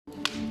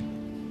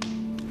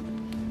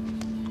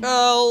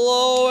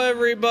Hello,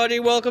 everybody.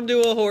 Welcome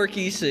to a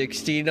Horky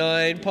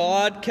 69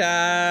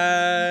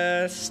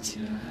 podcast.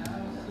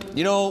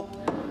 You know,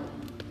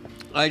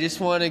 I just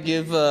want to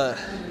give a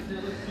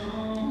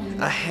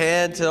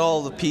hand to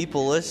all the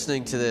people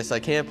listening to this. I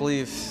can't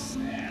believe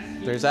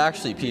there's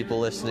actually people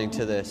listening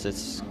to this.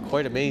 It's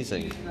quite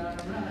amazing.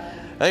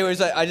 Anyways,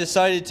 I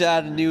decided to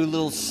add a new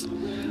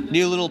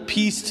little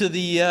piece to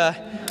the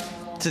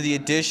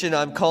edition.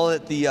 I'm calling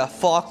it the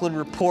Falkland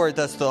Report.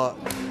 That's the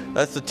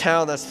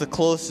town that's the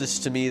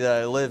closest to me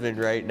that I live in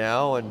right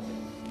now, and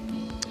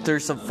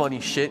there's some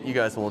funny shit. You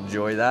guys will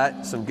enjoy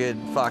that. Some good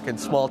fucking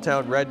small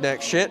town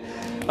redneck shit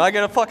I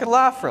get a fucking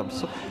laugh from.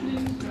 So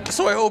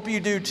I hope you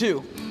do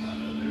too.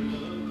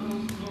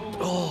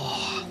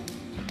 Oh,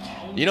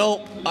 you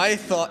know, I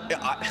thought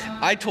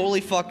I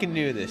totally fucking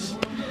knew this.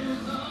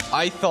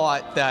 I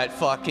thought that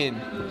fucking,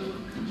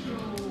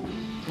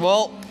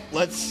 well,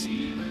 let's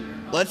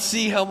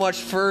see how much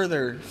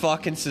further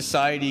fucking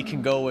society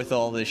can go with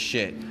all this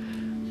shit.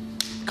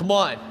 Come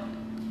on.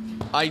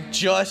 I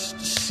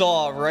just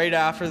saw right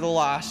after the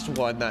last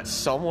one that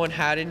someone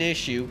had an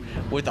issue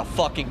with a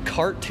fucking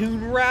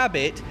cartoon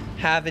rabbit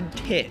having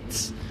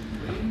tits.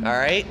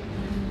 Alright?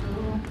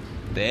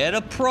 They had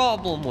a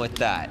problem with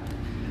that.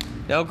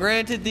 Now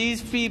granted,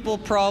 these people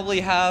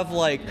probably have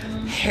like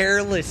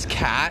hairless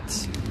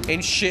cats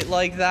and shit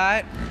like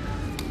that,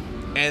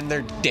 and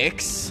their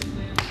dicks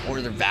or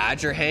their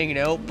vag are hanging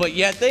out, but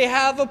yet they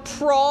have a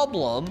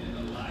problem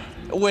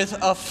with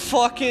a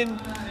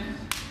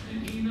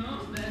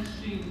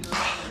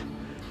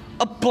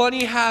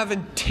bunny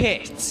having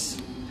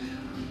tits.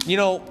 You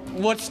know,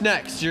 what's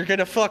next? You're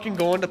gonna fucking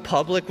go into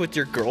public with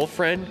your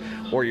girlfriend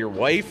or your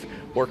wife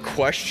or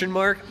question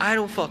mark? I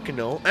don't fucking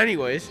know.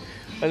 Anyways,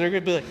 and they're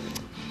gonna be like,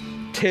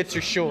 tits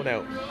are showing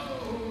out.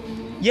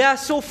 Yeah,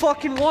 so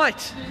fucking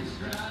what?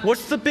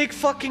 What's the big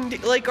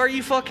fucking, like, are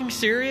you fucking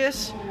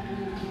serious?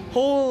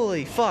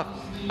 Holy fuck.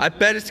 I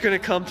bet it's gonna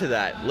come to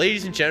that.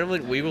 Ladies and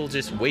gentlemen, we will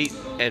just wait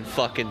and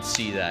fucking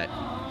see that.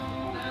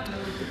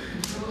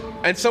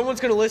 And someone's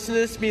gonna listen to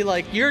this and be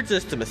like, you're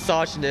just a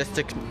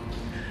misogynistic,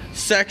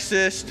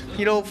 sexist,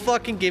 you know,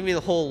 fucking give me the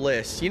whole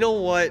list. You know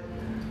what,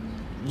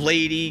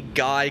 lady,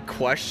 guy,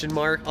 question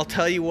mark? I'll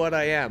tell you what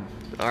I am,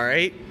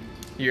 alright?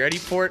 You ready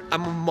for it?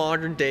 I'm a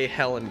modern day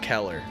Helen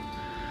Keller.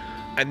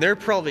 And they're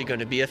probably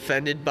gonna be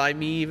offended by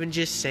me even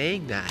just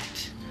saying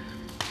that.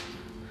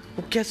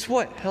 Well, guess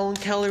what? Helen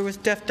Keller was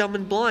deaf, dumb,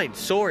 and blind.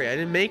 Sorry, I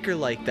didn't make her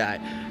like that.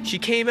 She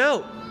came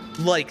out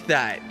like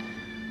that.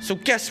 So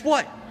guess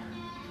what?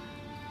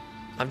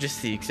 I'm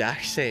just the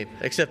exact same,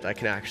 except I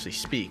can actually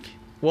speak.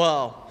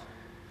 Well,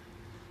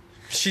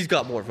 she's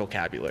got more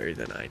vocabulary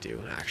than I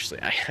do, actually.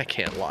 I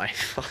can't lie.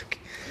 Fuck.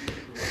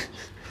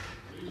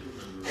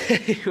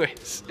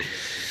 Anyways.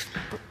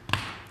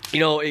 You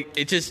know,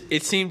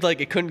 it seemed like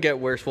it couldn't get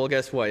worse. Well,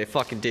 guess what? It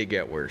fucking did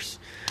get worse.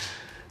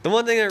 The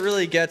one thing that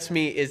really gets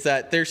me is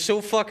that they're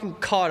so fucking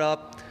caught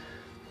up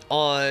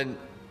on,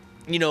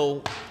 you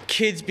know,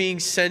 kids being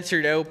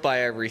censored out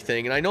by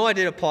everything. And I know I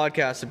did a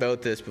podcast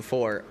about this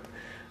before,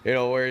 you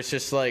know, where it's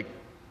just like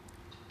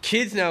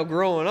kids now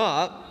growing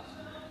up,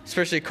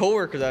 especially a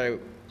coworker that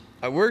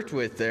I worked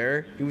with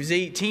there, he was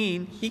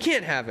 18, he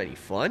can't have any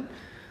fun.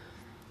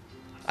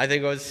 I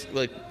think I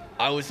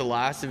was the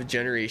last of a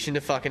generation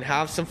to fucking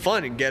have some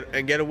fun and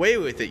get away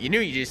with it. You knew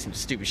you did some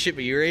stupid shit,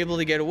 but you were able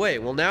to get away.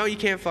 Well, now you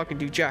can't fucking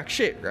do jack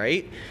shit,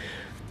 right?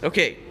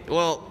 Okay,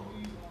 well,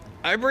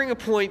 I bring a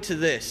point to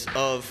this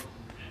of,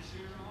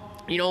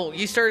 you know,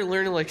 you started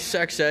learning like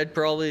sex ed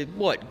probably,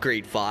 what,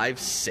 grade 5,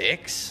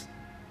 6?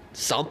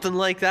 Something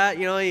like that,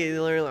 you know?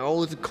 You learn like,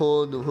 oh, it's a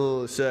condom,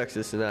 oh, sex,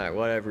 this and that,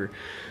 whatever.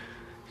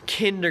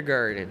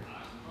 Kindergarten.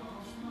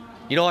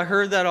 You know, I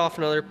heard that off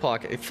another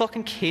podcast.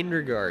 Fucking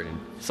kindergarten.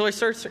 So I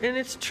started, and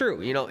it's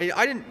true. You know,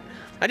 I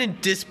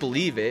didn't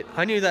disbelieve it.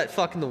 I knew that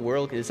fucking the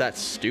world is that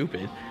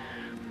stupid.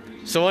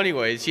 So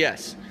anyways,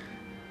 yes.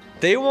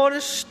 They want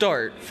to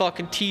start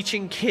fucking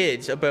teaching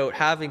kids about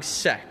having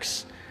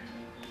sex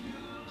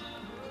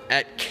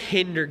at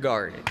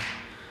kindergarten.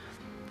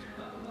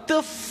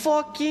 The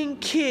fucking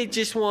kid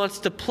just wants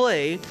to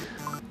play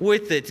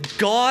with its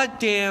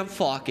goddamn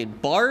fucking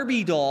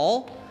Barbie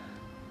doll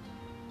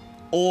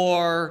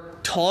or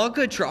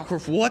Tonka truck or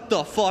what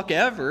the fuck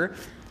ever.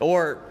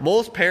 Or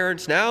most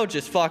parents now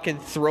just fucking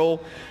throw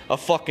a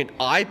fucking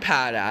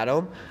iPad at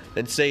them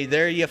and say,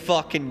 there you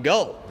fucking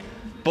go.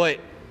 But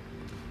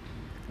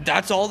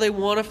that's all they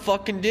want to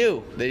fucking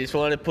do. They just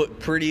want to put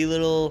pretty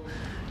little,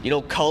 you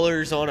know,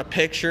 colors on a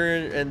picture,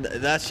 and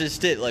that's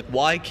just it. Like,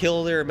 why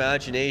kill their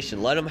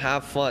imagination? Let them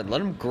have fun. Let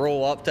them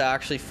grow up to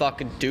actually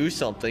fucking do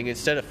something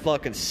instead of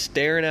fucking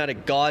staring at a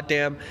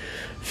goddamn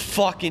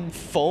fucking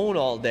phone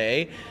all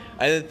day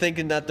and then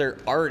thinking that they're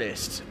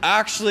artists.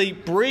 Actually,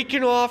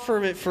 breaking off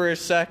from it for a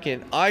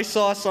second, I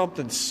saw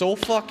something so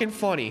fucking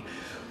funny,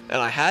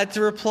 and I had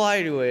to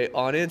reply to it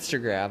on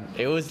Instagram.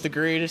 It was the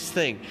greatest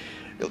thing.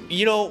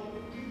 You know,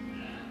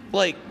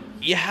 like,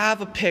 you have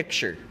a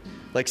picture.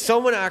 Like,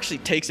 someone actually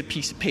takes a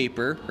piece of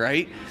paper,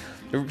 right?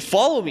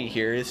 Follow me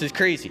here. This is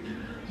crazy.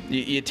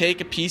 You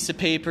take a piece of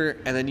paper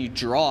and then you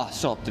draw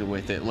something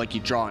with it. Like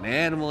you draw an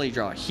animal, you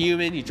draw a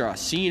human, you draw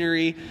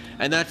scenery,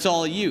 and that's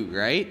all you,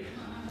 right?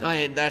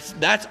 And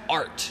that's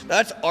art.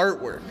 That's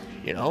artwork,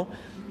 you know?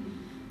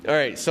 All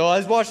right, so I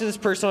was watching this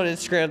person on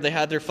Instagram. They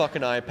had their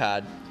fucking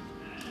iPad,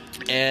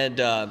 and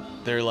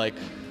they're like,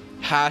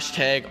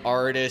 hashtag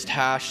artist,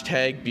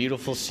 hashtag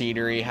beautiful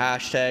scenery,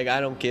 hashtag I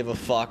don't give a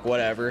fuck,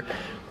 whatever,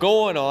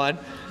 going on.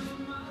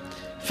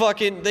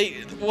 Fucking,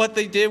 what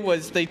they did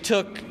was they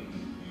took,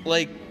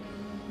 like,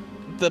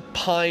 the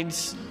pine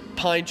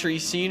tree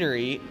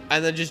scenery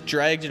and then just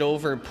dragged it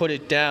over and put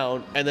it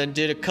down and then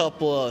did a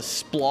couple of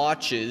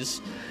splotches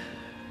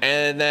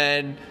and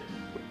then,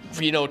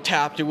 you know,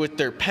 tapped it with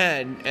their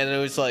pen, and it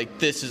was like,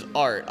 this is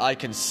art, I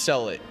can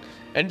sell it.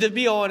 And to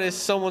be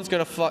honest, someone's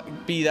gonna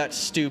be that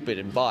stupid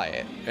and buy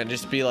it and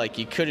just be like,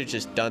 you could have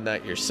just done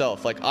that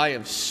yourself. Like, I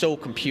am so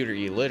computer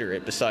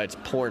illiterate besides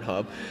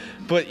Pornhub,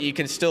 but you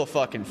can still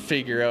fucking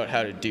figure out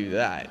how to do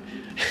that.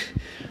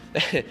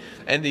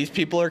 And these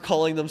people are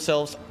calling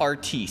themselves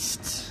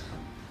artistes.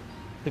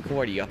 Like,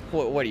 what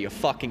are you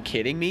fucking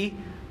kidding me?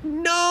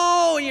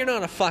 No, you're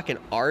not a fucking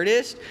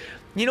artist.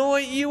 You know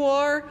what you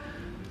are?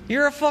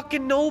 You're a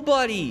fucking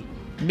nobody.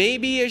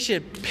 Maybe you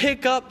should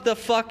pick up the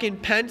fucking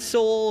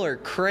pencil or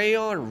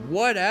crayon or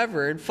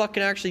whatever and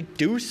fucking actually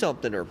do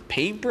something, or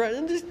paintbrush,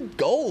 and just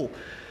go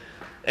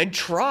and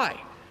try.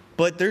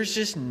 But there's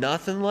just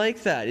nothing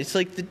like that. It's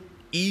like the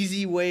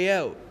easy way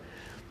out.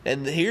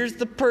 And here's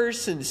the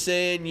person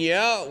saying,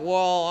 yeah,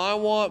 well, I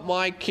want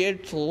my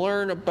kid to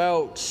learn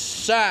about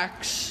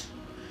sex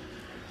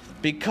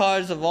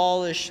because of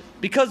all this.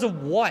 Because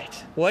of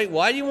what?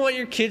 Why do you want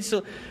your kids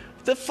to...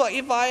 If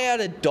I had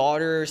a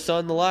daughter or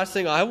son, the last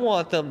thing I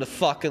want them to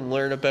fucking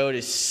learn about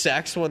is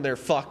sex when they're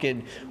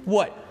fucking,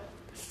 4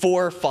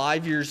 or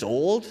 5 years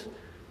old?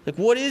 Like,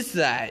 what is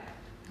that?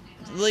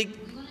 Like,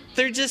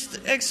 they're just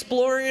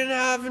exploring and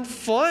having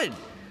fun.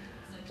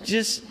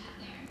 Just,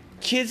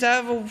 kids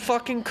have a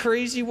fucking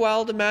crazy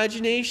wild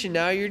imagination.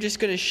 Now you're just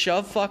gonna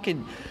shove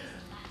fucking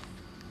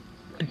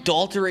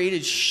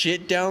adulterated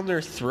shit down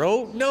their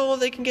throat? No,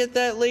 they can get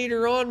that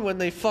later on when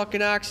they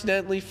fucking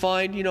accidentally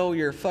find, you know,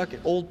 your fucking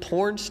old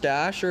porn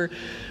stash, or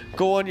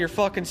go on your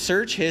fucking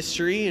search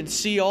history and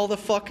see all the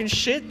fucking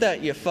shit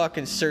that you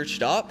fucking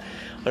searched up.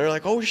 And they're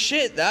like, oh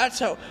shit, that's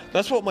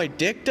what my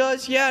dick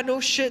does? Yeah, no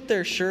shit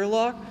there,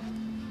 Sherlock.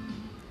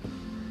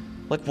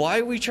 Like, why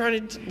are we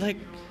trying to, like,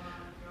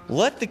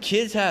 let the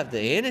kids have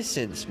the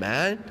innocence,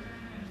 man?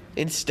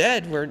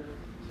 Instead, we're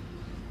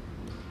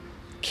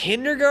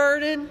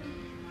kindergarten?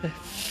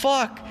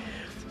 Fuck.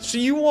 So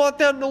you want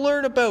them to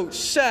learn about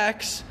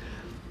sex,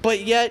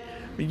 but yet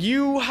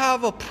you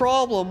have a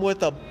problem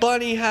with a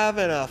bunny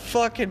having a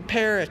fucking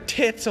pair of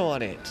tits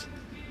on it.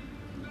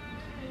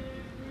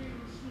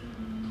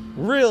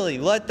 Really,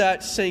 let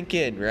that sink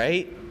in,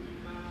 right?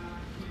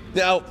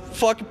 Now,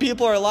 fucking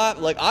people are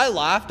laughing. Like, I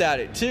laughed at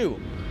it too.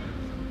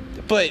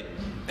 But,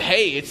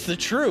 hey, it's the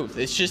truth.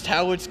 It's just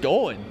how it's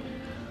going.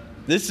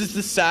 This is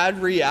the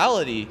sad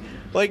reality.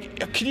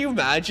 Like, can you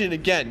imagine,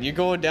 again, you're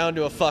going down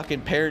to a fucking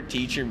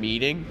parent-teacher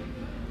meeting,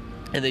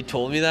 and they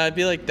told me that, I'd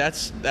be like,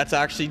 that's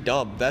actually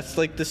dumb. That's,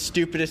 like, the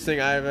stupidest thing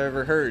I've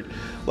ever heard.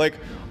 Like,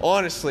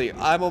 honestly,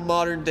 I'm a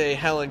modern-day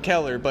Helen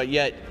Keller, but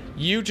yet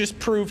you just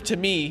proved to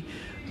me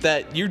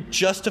that you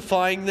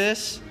justifying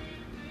this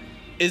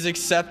is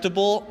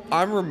acceptable.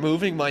 I'm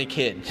removing my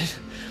kid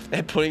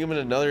and putting him in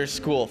another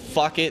school.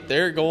 Fuck it.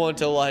 They're going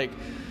to, like,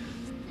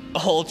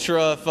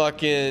 ultra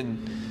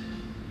fucking...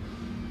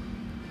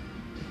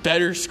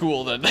 better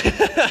school than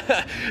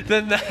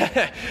than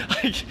that.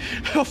 Like,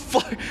 oh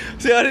fuck.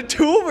 See, I had a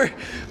tumor.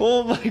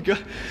 Oh my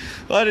god,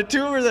 I had a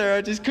tumor there.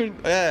 I just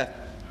couldn't.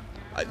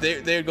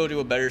 They'd go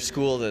to a better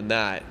school than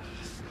that,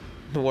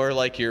 where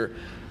like your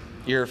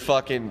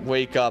fucking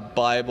wake up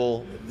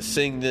Bible,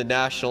 sing the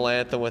national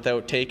anthem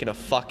without taking a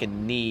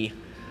fucking knee,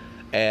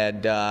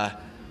 and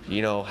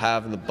you know,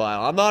 having the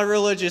Bible. I'm not a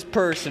religious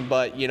person,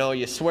 but, you know,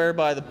 you swear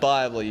by the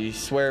Bible, you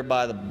swear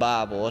by the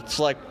Bible. It's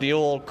like the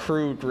old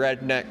crude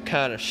redneck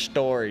kind of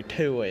story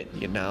to it,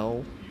 you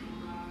know?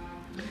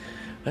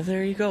 And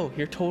there you go.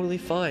 You're totally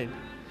fine.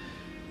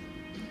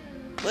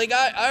 Like,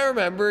 I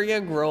remember,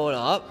 again, growing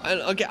up,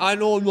 and okay, I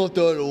know I'm not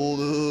that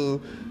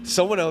old.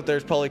 Someone out there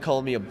is probably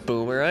calling me a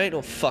boomer. I ain't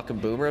no fucking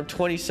boomer. I'm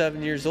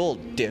 27 years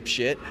old,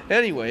 dipshit.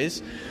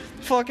 Anyways,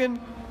 fucking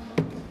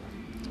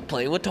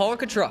playing with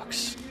Tonka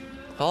trucks.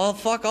 Oh,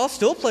 fuck, I'll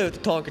still play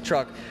with the Tonka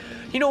truck.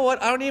 You know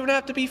what? I don't even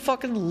have to be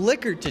fucking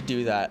liquored to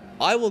do that.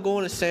 I will go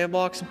in a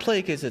sandbox and play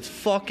because it's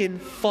fucking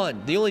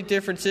fun. The only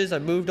difference is I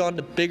moved on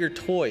to bigger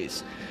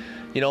toys.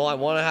 You know, I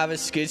want to have a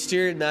skid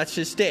steer, and that's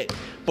just it.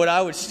 But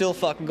I would still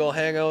fucking go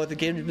hang out with the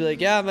kids and be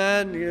like, yeah,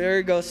 man, there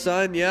you go,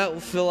 son. Yeah,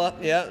 we'll fill up.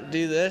 Yeah,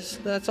 do this.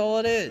 That's all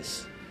it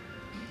is.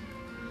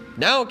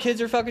 Now kids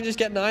are fucking just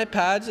getting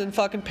iPads, and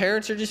fucking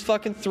parents are just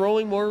fucking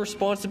throwing more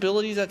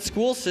responsibilities at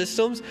school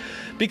systems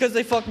because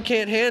they fucking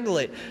can't handle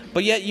it.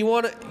 But yet you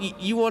want to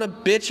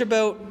bitch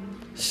about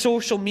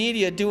social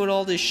media doing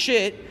all this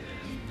shit.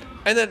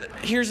 And then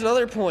here's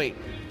another point.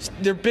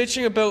 They're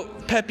bitching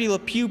about Pepe Le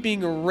Pew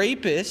being a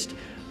rapist,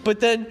 but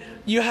then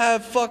you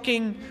have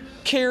fucking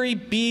Carrie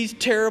B's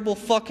terrible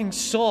fucking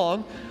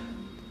song,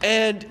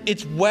 and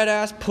it's Wet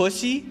Ass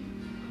Pussy.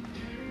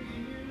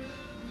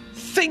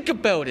 Think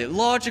about it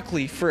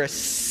logically for a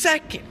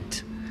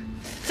second.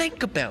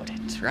 Think about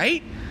it,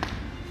 right?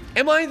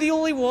 Am I the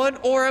only one,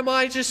 or am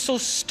I just so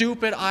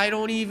stupid I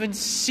don't even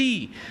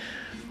see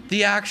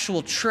the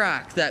actual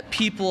track that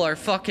people are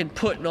fucking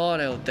putting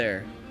on out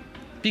there?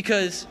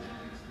 Because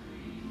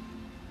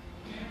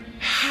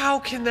how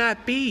can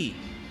that be?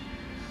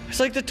 It's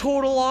like the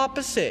total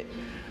opposite.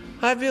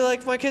 I'd be like,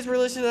 if my kids were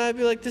listening to that, I'd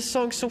be like, this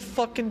song's so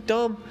fucking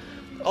dumb.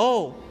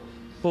 Oh,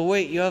 but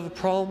wait, you have a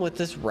problem with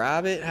this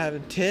rabbit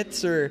having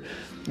tits, or,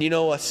 you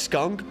know, a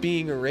skunk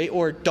being a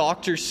or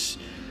Dr. Seuss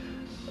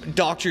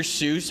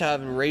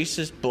having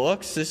racist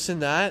books, this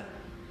and that?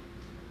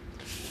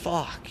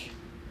 Fuck.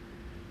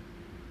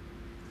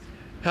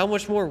 How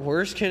much more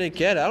worse can it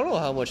get? I don't know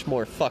how much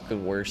more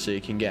fucking worse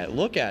it can get.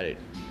 Look at it.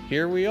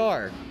 Here we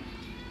are.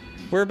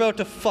 We're about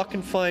to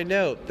fucking find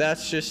out.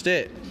 That's just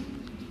it.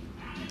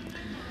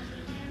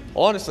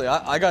 Honestly,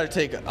 I gotta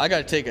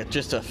take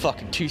just a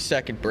fucking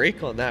 2-second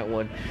break on that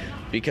one,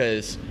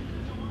 because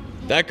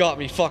that got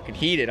me fucking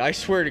heated. I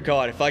swear to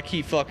God, if I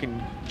keep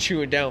fucking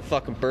chewing down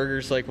fucking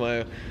burgers like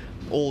my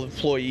old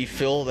employee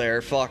Phil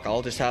there, fuck,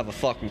 I'll just have a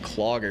fucking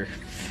clogger.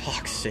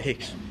 Fuck's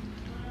sake.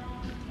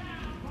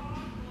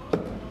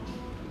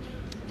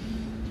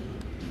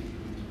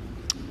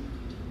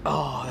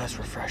 Oh, that's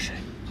refreshing.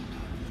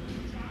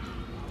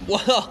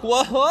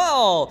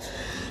 Well,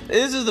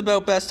 this is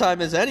about best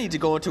time as any to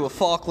go into a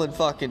Falkland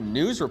fucking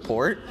news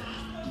report.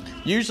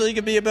 Usually it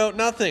can be about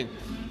nothing.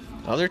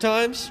 Other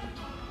times,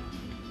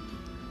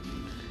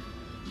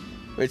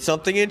 it's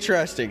something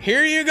interesting.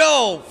 Here you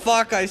go.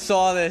 Fuck, I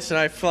saw this and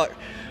I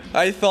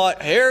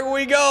thought, here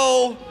we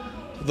go.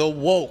 The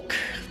woke.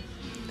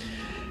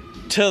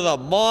 To the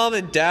mom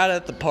and dad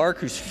at the park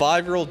whose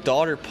 5-year-old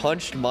daughter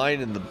punched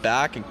mine in the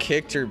back and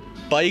kicked her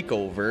bike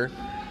over,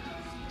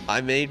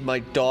 I made my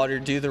daughter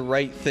do the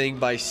right thing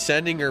by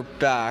sending her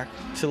back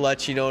to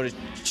let you know to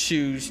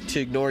choose to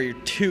ignore your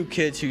 2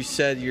 kids who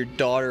said your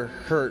daughter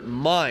hurt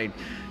mine.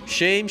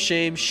 Shame,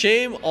 shame,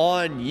 shame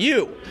on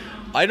you.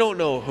 I don't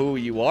know who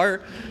you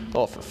are.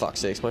 Oh, for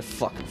fuck's sakes, my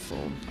fucking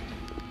phone.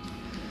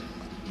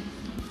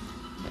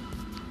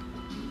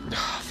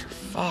 Oh, for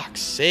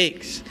fuck's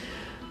sakes.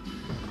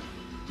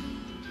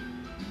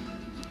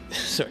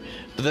 Sorry.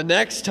 But the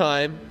next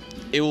time,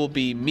 it will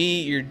be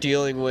me you're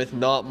dealing with,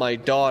 not my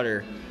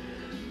daughter.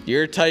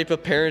 You're type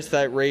of parents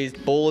that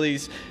raised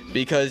bullies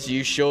because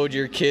you showed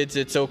your kids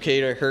it's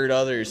okay to hurt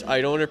others. I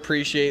don't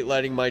appreciate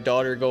letting my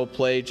daughter go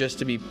play just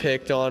to be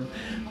picked on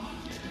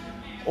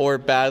or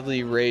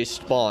badly raised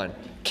spawn.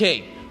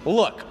 Okay,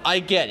 look, I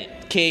get it.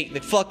 Okay,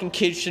 the fucking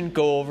kid shouldn't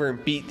go over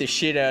and beat the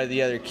shit out of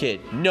the other kid.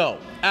 No,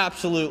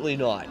 absolutely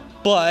not.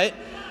 But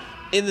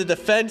in the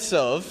defense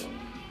of,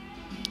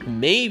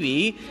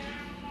 maybe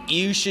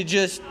you should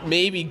just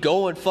maybe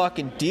go and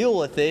fucking deal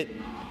with it,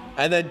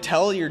 and then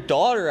tell your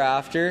daughter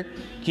after,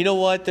 you know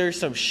what, there's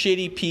some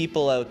shitty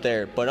people out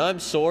there, but I'm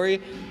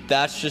sorry,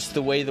 that's just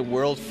the way the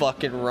world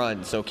fucking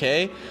runs,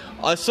 okay?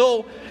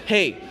 So,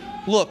 hey,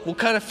 look, we'll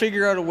kind of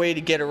figure out a way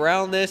to get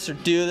around this or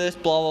do this,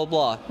 blah, blah,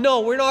 blah.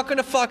 No, we're not going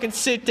to fucking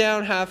sit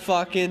down, have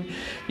fucking,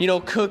 you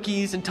know,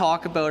 cookies and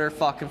talk about our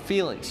fucking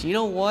feelings. You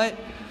know what?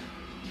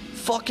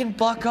 Fucking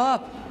buck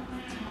up.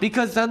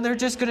 Because then they're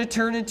just going to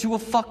turn into a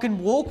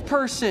fucking woke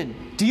person.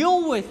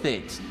 Deal with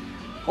it.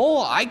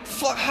 Oh,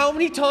 how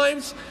many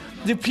times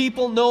do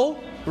people know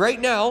right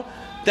now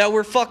that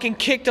we're fucking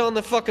kicked on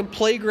the fucking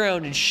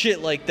playground and shit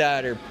like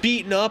that, or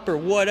beaten up or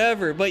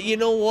whatever? But you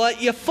know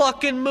what? You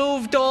fucking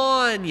moved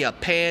on, you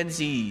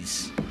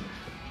pansies.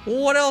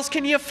 What else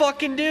can you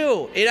fucking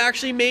do? It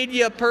actually made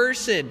you a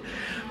person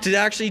to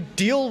actually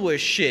deal with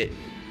shit.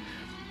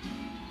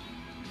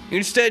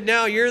 Instead,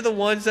 now you're the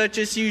ones that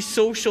just use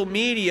social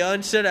media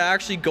instead of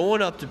actually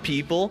going up to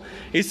people.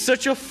 It's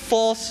such a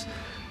false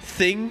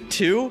thing,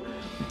 too.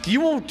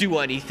 You won't do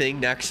anything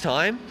next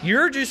time.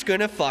 You're just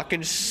gonna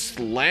fucking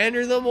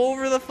slander them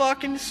over the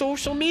fucking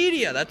social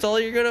media. That's all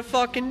you're gonna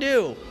fucking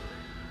do.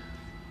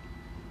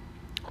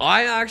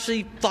 I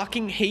actually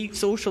fucking hate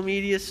social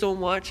media so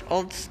much.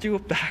 I'll just do a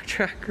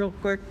backtrack real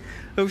quick.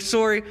 Oh,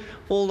 sorry.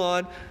 Hold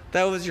on.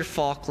 That was your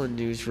Falkland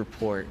news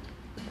report.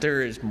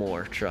 There is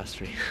more,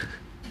 trust me.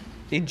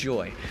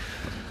 Enjoy.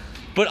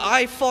 But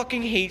I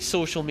fucking hate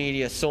social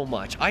media so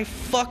much. I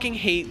fucking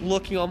hate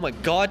looking on my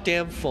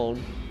goddamn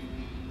phone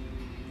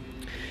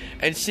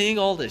and seeing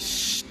all this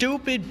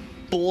stupid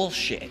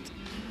bullshit.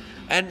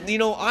 And, you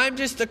know, I'm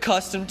just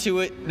accustomed to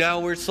it now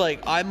where it's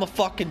like, I'm a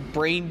fucking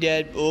brain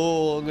dead,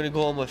 oh, I'm gonna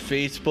go on my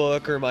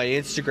Facebook or my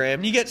Instagram.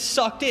 And you get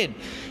sucked in.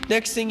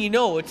 Next thing you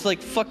know, it's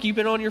like, fuck, you've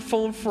been on your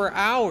phone for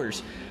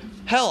hours.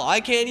 Hell, I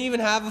can't even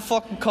have a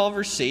fucking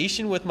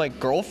conversation with my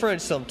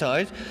girlfriend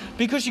sometimes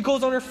because she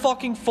goes on her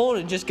fucking phone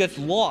and just gets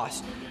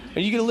lost.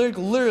 And you can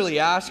literally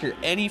ask her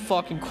any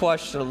fucking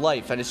question of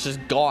life and it's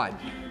just gone.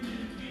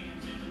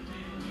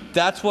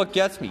 that's what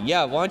gets me.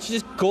 Yeah, why don't you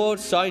just go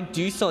outside and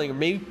do something, or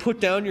maybe put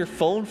down your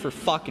phone for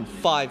fucking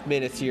 5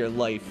 minutes of your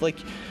life? Like,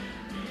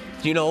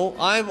 you know,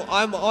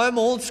 I'm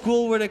old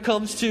school when it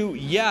comes to,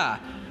 yeah,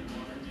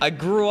 I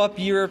grew up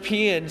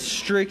European,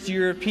 strict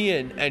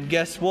European, and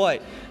guess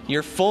what?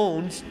 Your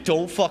phones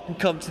don't fucking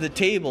come to the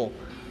table.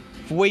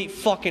 Wait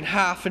fucking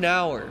half an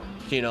hour,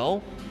 you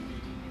know?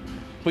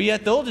 But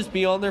yet they'll just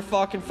be on their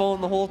fucking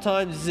phone the whole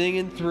time,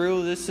 zinging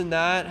through this and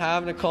that,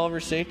 having a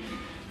conversation.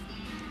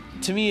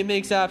 To me, it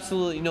makes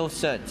absolutely no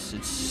sense.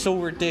 It's so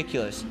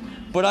ridiculous.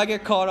 But I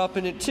get caught up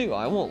in it too.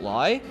 I won't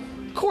lie.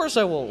 Of course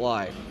I won't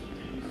lie.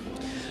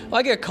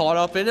 I get caught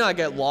up in it. I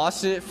get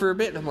lost in it for a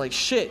bit. And I'm like,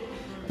 shit.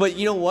 But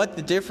you know what?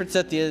 The difference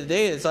at the end of the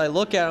day is I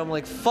look at it, I'm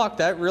like, fuck,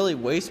 that really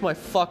wastes my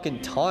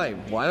fucking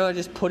time. Why don't I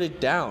just put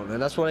it down?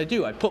 And that's what I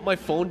do. I put my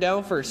phone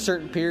down for a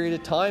certain period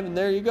of time, and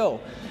there you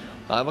go.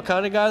 I'm a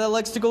kind of guy that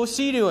likes to go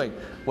sea-doing.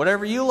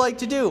 Whatever you like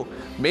to do.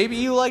 Maybe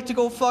you like to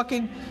go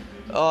fucking...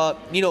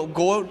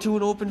 go out to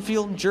an open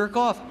field and jerk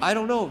off. I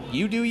don't know.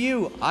 You do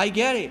you. I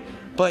get it.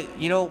 But,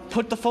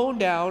 put the phone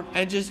down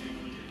and just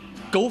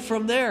go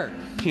from there.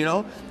 You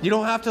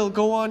don't have to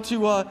go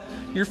onto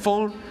your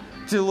phone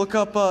to look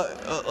up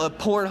a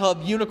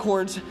Pornhub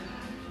unicorns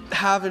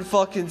having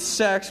fucking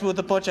sex with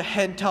a bunch of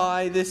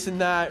hentai, this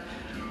and that,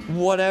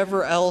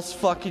 whatever else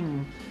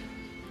fucking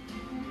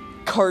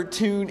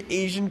cartoon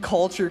Asian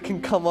culture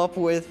can come up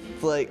with,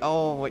 like,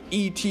 oh,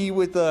 E.T.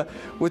 with a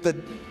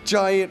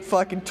giant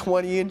fucking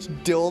 20-inch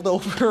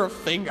dildo for a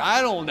finger.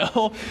 I don't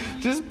know.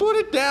 Just put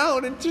it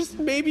down and just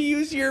maybe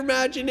use your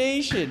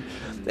imagination.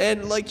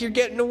 And, like, you're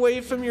getting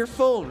away from your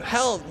phone.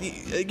 Hell,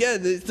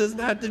 again, this doesn't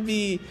have to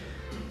be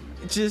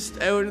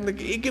just out in the...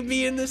 It could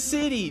be in the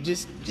city.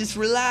 Just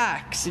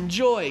relax,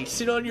 enjoy,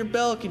 sit on your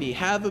balcony,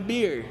 have a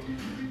beer.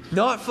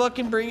 Not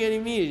fucking bring any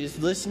media,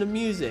 just listen to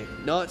music.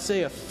 Not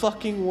say a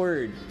fucking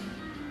word.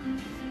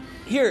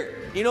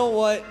 Here, you know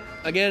what?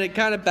 Again, it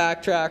kind of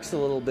backtracks a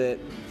little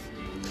bit.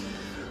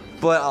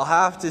 But I'll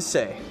have to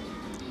say,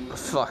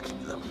 fuck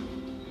them.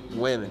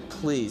 Women,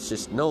 please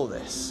just know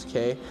this,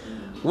 okay?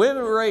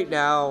 Women right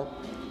now,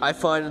 I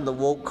find in the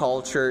woke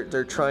culture,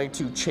 they're trying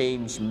to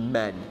change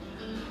men.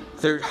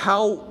 They're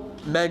how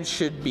men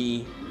should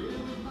be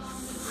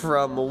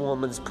from a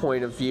woman's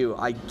point of view.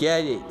 I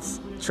get it.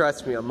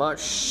 Trust me, I'm not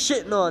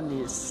shitting on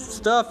this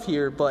stuff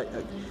here, but,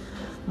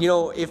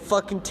 if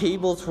fucking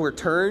tables were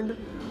turned,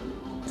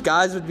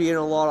 guys would be in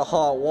a lot of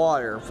hot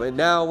water. But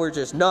now we're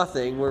just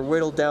nothing. We're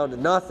whittled down to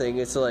nothing.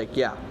 It's like,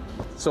 yeah.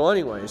 So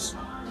anyways,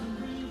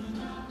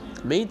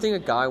 the main thing a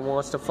guy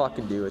wants to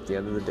fucking do at the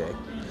end of the day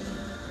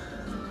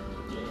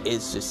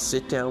is just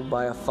sit down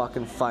by a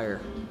fucking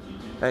fire.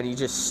 And he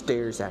just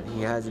stares at it.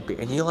 He has a beer.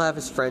 And he'll have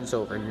his friends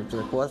over. And he'll be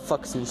like, what the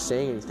fuck is he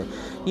saying anything?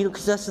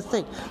 Because that's the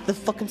thing. The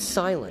fucking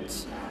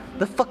silence.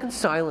 The fucking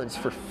silence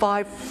for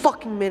 5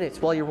 fucking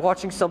minutes while you're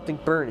watching something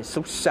burn is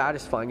so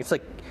satisfying. It's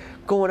like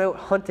going out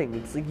hunting.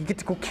 It's like you get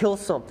to go kill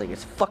something.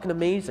 It's fucking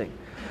amazing.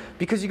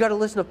 Because you got to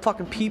listen to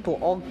fucking people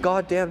all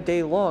goddamn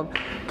day long.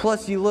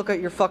 Plus, you look at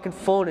your fucking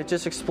phone, it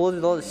just exploded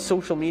with all this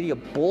social media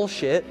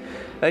bullshit.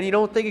 And you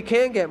don't think it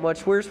can get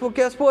much worse. Well,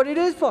 guess what? It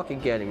is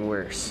fucking getting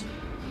worse.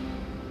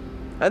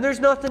 And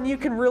there's nothing you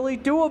can really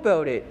do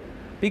about it.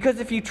 Because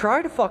if you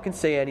try to fucking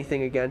say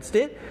anything against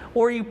it,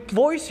 or you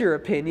voice your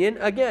opinion,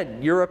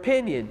 again, your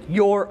opinion,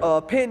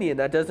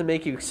 that doesn't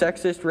make you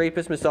sexist,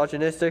 rapist,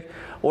 misogynistic,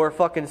 or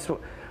fucking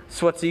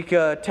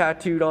swastika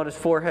tattooed on his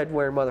forehead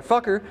wearing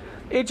motherfucker.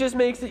 It just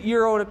makes it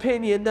your own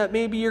opinion that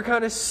maybe you're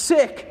kind of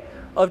sick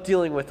of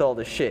dealing with all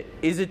this shit.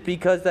 Is it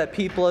because that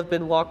people have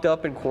been locked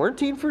up in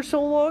quarantine for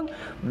so long?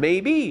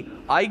 Maybe.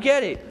 I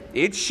get it.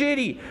 It's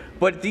shitty.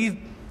 But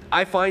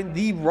I find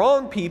the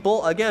wrong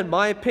people, again,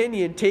 my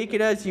opinion, take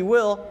it as you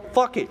will,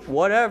 fuck it,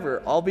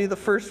 whatever, I'll be the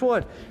first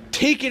one.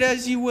 Take it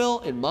as you will,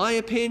 in my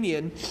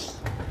opinion,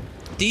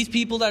 these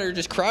people that are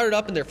just crowded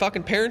up in their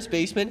fucking parents'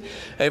 basement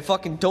and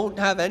fucking don't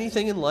have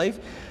anything in life,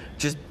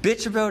 just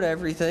bitch about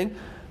everything,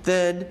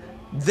 then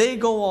they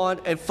go on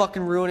and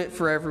fucking ruin it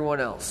for everyone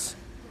else.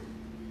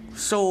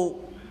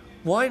 So,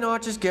 why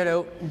not just get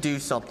out and do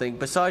something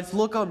besides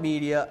look on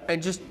media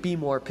and just be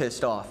more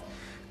pissed off?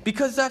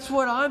 Because that's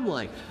what I'm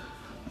like.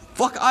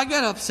 Fuck, I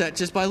get upset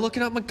just by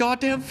looking at my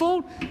goddamn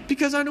phone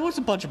because I know it's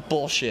a bunch of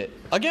bullshit.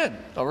 Again,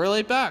 I'll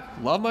relate back.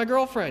 Love my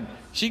girlfriend.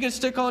 She can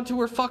stick onto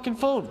her fucking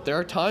phone. There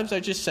are times I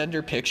just send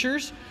her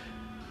pictures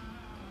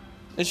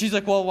and she's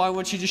like, well, why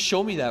wouldn't you just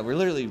show me that? We're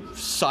literally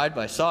side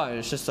by side. And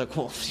it's just like,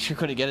 well, you're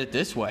going to get it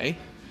this way.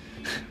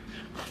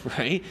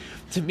 Right?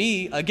 To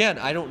me, again,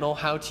 I don't know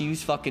how to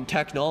use fucking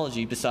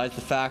technology besides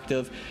the fact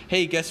of,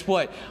 hey, guess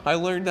what? I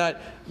learned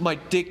that my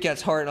dick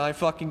gets hard and I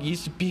fucking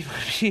used to be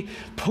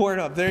pouring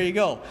up. There you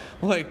go.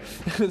 Like,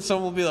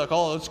 someone will be like,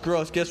 oh, that's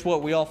gross. Guess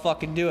what? We all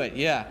fucking do it.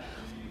 Yeah.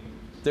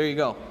 There you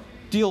go.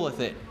 Deal with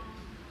it.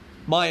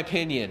 My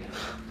opinion.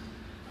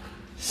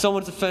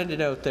 Someone's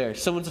offended out there.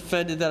 Someone's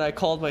offended that I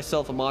called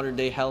myself a modern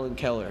day Helen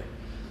Keller.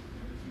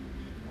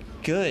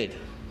 Good.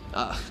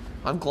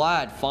 I'm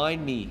glad.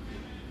 Find me.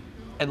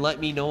 And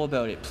let me know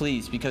about it,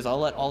 please, because I'll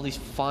let all these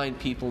fine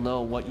people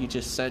know what you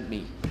just sent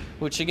me.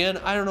 which again,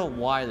 I don't know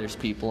why there's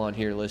people on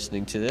here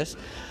listening to this,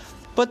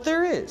 but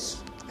there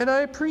is, and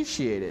I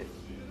appreciate it.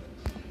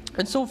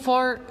 And so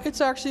far,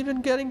 it's actually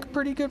been getting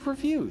pretty good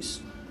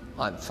reviews.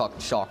 I'm fucking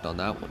shocked on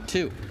that one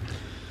too.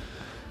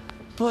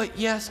 But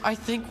yes, I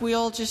think we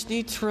all just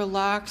need to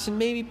relax and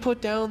maybe put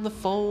down the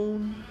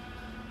phone,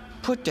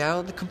 put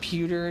down the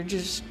computer, and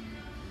just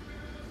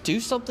do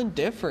something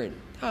different.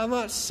 I'm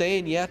not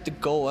saying you have to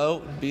go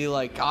out and be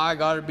like, I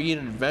gotta be an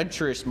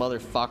adventurous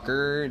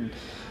motherfucker, and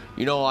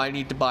you know, I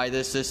need to buy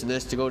this, this, and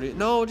this to go to.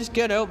 No, just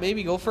get out,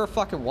 maybe go for a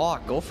fucking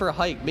walk, go for a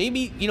hike.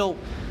 Maybe, you know,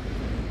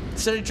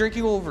 instead of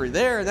drinking over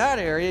there, that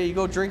area, you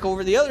go drink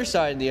over the other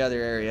side in the other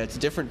area. It's a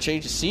different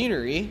change of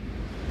scenery.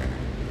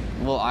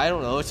 Well, I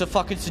don't know. It's a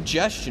fucking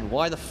suggestion.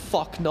 Why the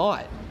fuck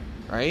not?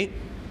 Right?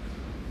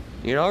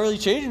 You're not really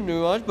changing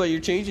too much, but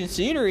you're changing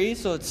scenery,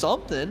 so it's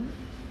something.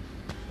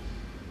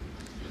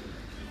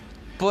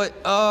 But,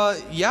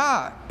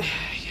 yeah.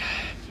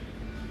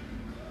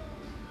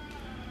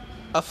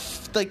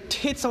 Like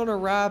tits on a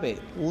rabbit.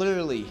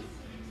 Literally.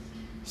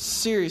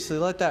 Seriously,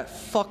 let that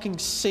fucking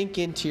sink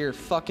into your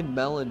fucking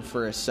melon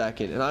for a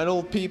second. And I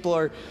know people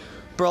are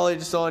probably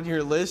just on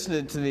here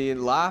listening to me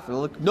and laughing.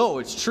 Look, no,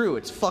 it's true.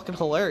 It's fucking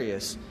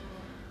hilarious.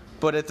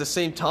 But at the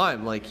same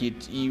time, like,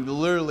 you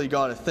literally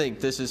gotta think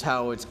this is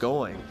how it's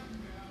going.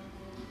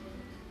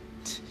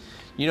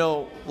 You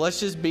know, let's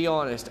just be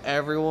honest.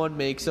 Everyone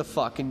makes a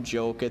fucking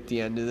joke at the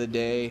end of the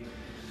day.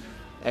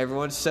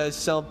 Everyone says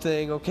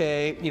something,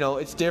 okay? You know,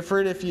 it's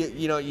different if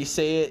you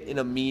say it in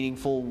a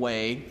meaningful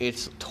way.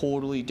 It's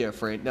totally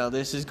different. Now,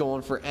 this is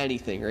going for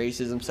anything.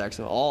 Racism,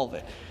 sexism, all of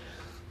it.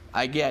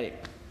 I get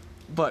it.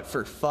 But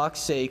for fuck's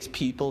sakes,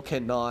 people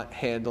cannot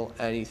handle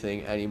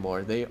anything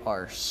anymore. They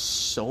are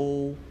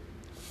so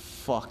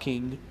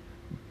fucking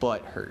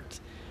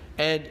butthurt.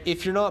 And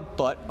if you're not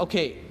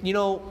okay, you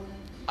know,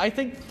 I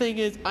think the thing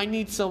is, I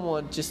need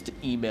someone just to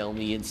email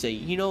me and say,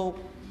 you know,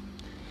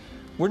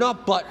 we're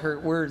not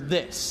butthurt, we're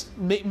this.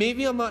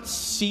 Maybe I'm not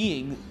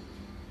seeing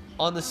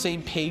on the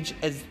same page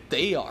as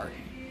they are.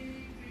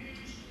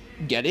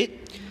 Get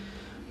it?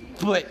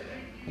 But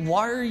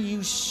why are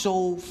you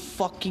so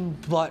fucking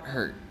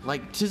butthurt?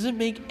 Like, does it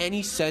make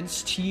any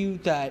sense to you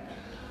that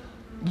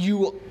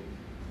you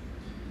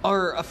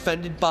are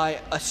offended by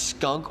a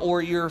skunk,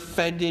 or you're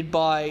offended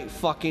by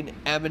fucking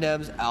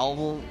Eminem's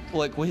album,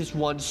 like with his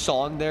one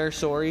song there,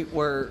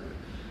 where,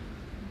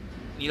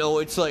 you know,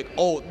 it's like,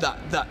 oh,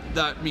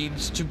 that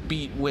means to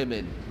beat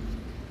women.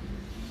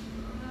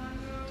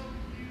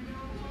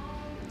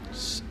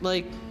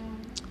 Like,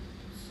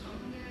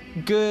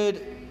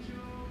 good,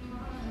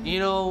 you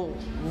know,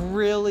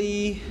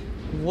 really,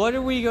 what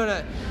are we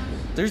gonna,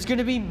 there's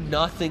gonna be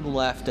nothing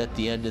left at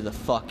the end of the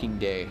fucking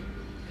day.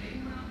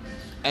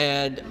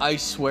 And I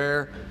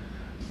swear,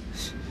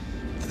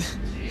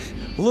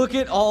 look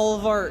at all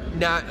of our,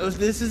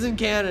 this is in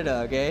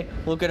Canada, okay?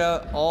 Look at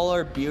all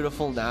our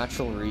beautiful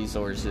natural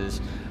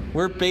resources.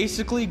 We're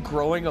basically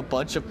growing a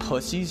bunch of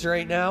pussies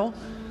right now.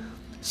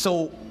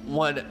 So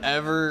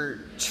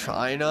whenever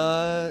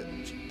China,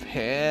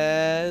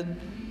 Japan,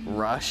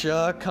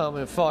 Russia come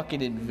and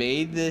fucking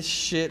invade this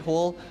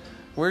shithole,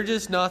 we're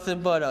just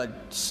nothing but a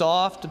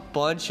soft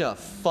bunch of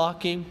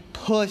fucking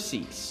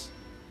pussies.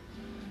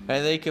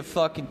 And they can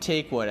fucking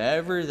take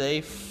whatever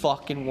they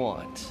fucking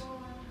want.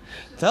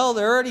 Hell,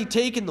 they're already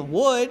taking the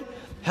wood.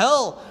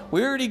 Hell,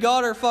 we already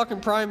got our fucking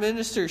prime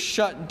minister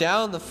shutting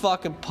down the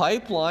fucking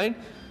pipeline.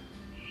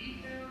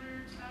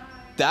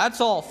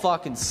 That's all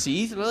fucking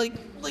seized. Like,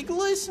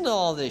 listen to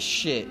all this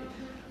shit.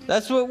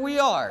 That's what we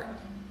are.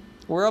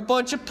 We're a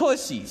bunch of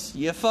pussies.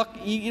 You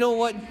know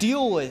what?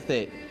 Deal with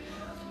it.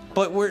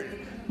 But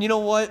you know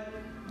what?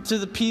 To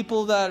the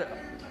people that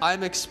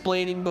I'm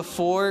explaining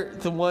before,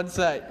 the ones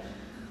that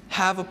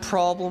have a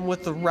problem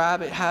with the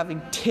rabbit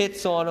having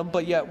tits on them,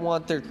 but yet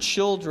want their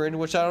children,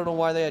 which I don't know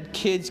why they had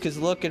kids, because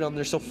look at them,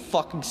 they're so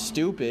fucking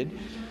stupid.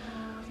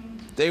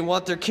 They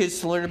want their kids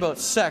to learn about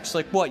sex.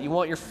 Like what? You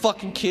want your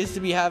fucking kids to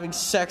be having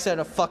sex at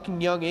a fucking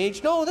young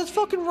age? No, that's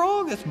fucking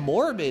wrong. That's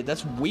morbid.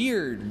 That's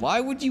weird. Why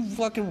would you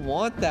fucking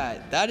want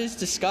that? That is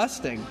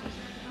disgusting.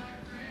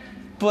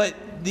 But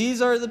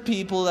these are the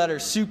people that are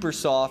super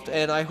soft,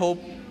 and I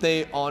hope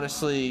they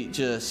honestly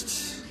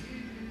just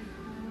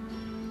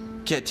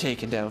get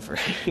taken down for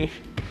it.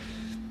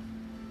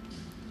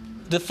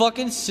 The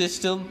fucking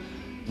system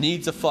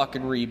needs a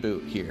fucking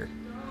reboot here.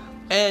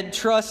 And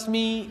trust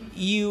me,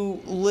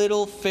 you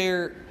little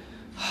fair...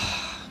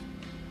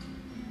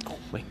 Oh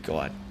my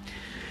god.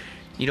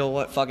 You know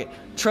what? Fuck it.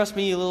 Trust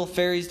me, you little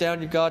fairies down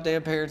your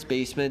goddamn parents'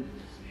 basement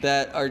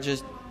that are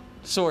just...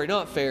 Sorry,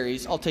 not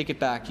fairies. I'll take it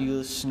back.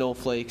 You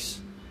snowflakes.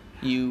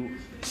 You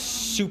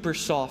super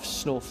soft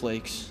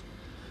snowflakes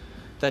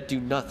that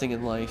do nothing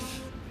in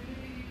life.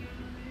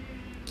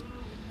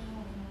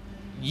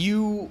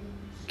 You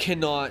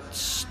cannot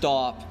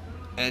stop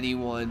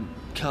anyone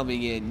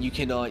coming in. You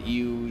cannot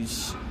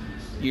use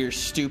your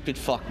stupid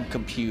fucking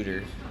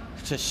computer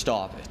to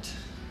stop it.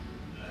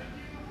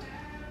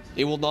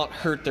 It will not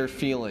hurt their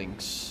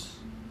feelings.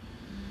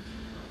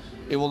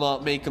 it will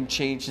not make them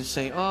change and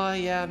say, oh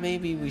yeah,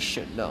 maybe we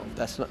should. No,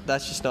 that's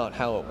just not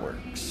how it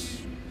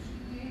works.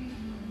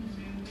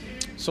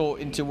 So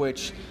into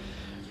which,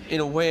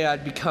 in a way,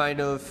 I'd be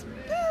kind of,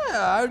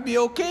 I would be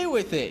okay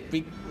with it.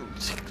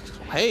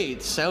 Hey,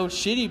 it sounds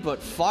shitty, but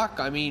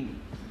fuck, I mean,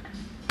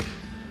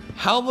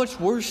 how much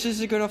worse is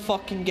it gonna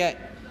fucking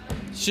get?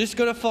 It's just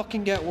gonna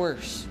fucking get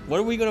worse. What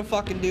are we gonna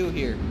fucking do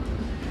here?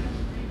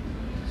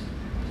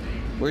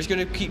 We're just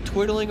gonna keep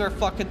twiddling our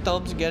fucking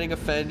thumbs and getting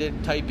offended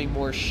and typing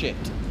more shit.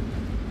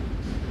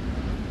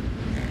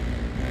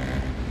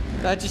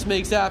 That just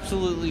makes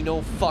absolutely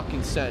no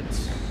fucking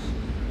sense.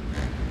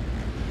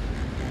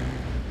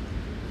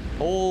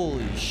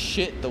 Holy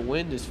shit, the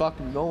wind is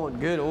fucking going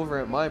good over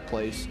at my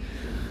place.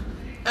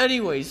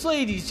 Anyways,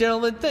 ladies,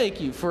 gentlemen, thank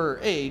you for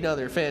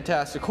another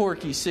fantastic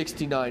Corky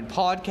 69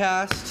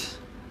 podcast.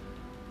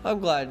 I'm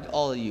glad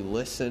all of you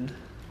listened.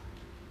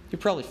 You're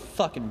probably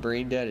fucking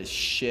brain dead as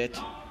shit.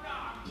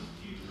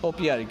 Hope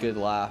you had a good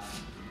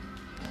laugh.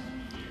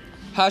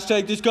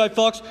 Hashtag this guy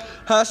fucks.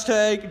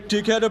 Hashtag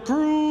dickhead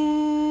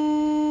approved.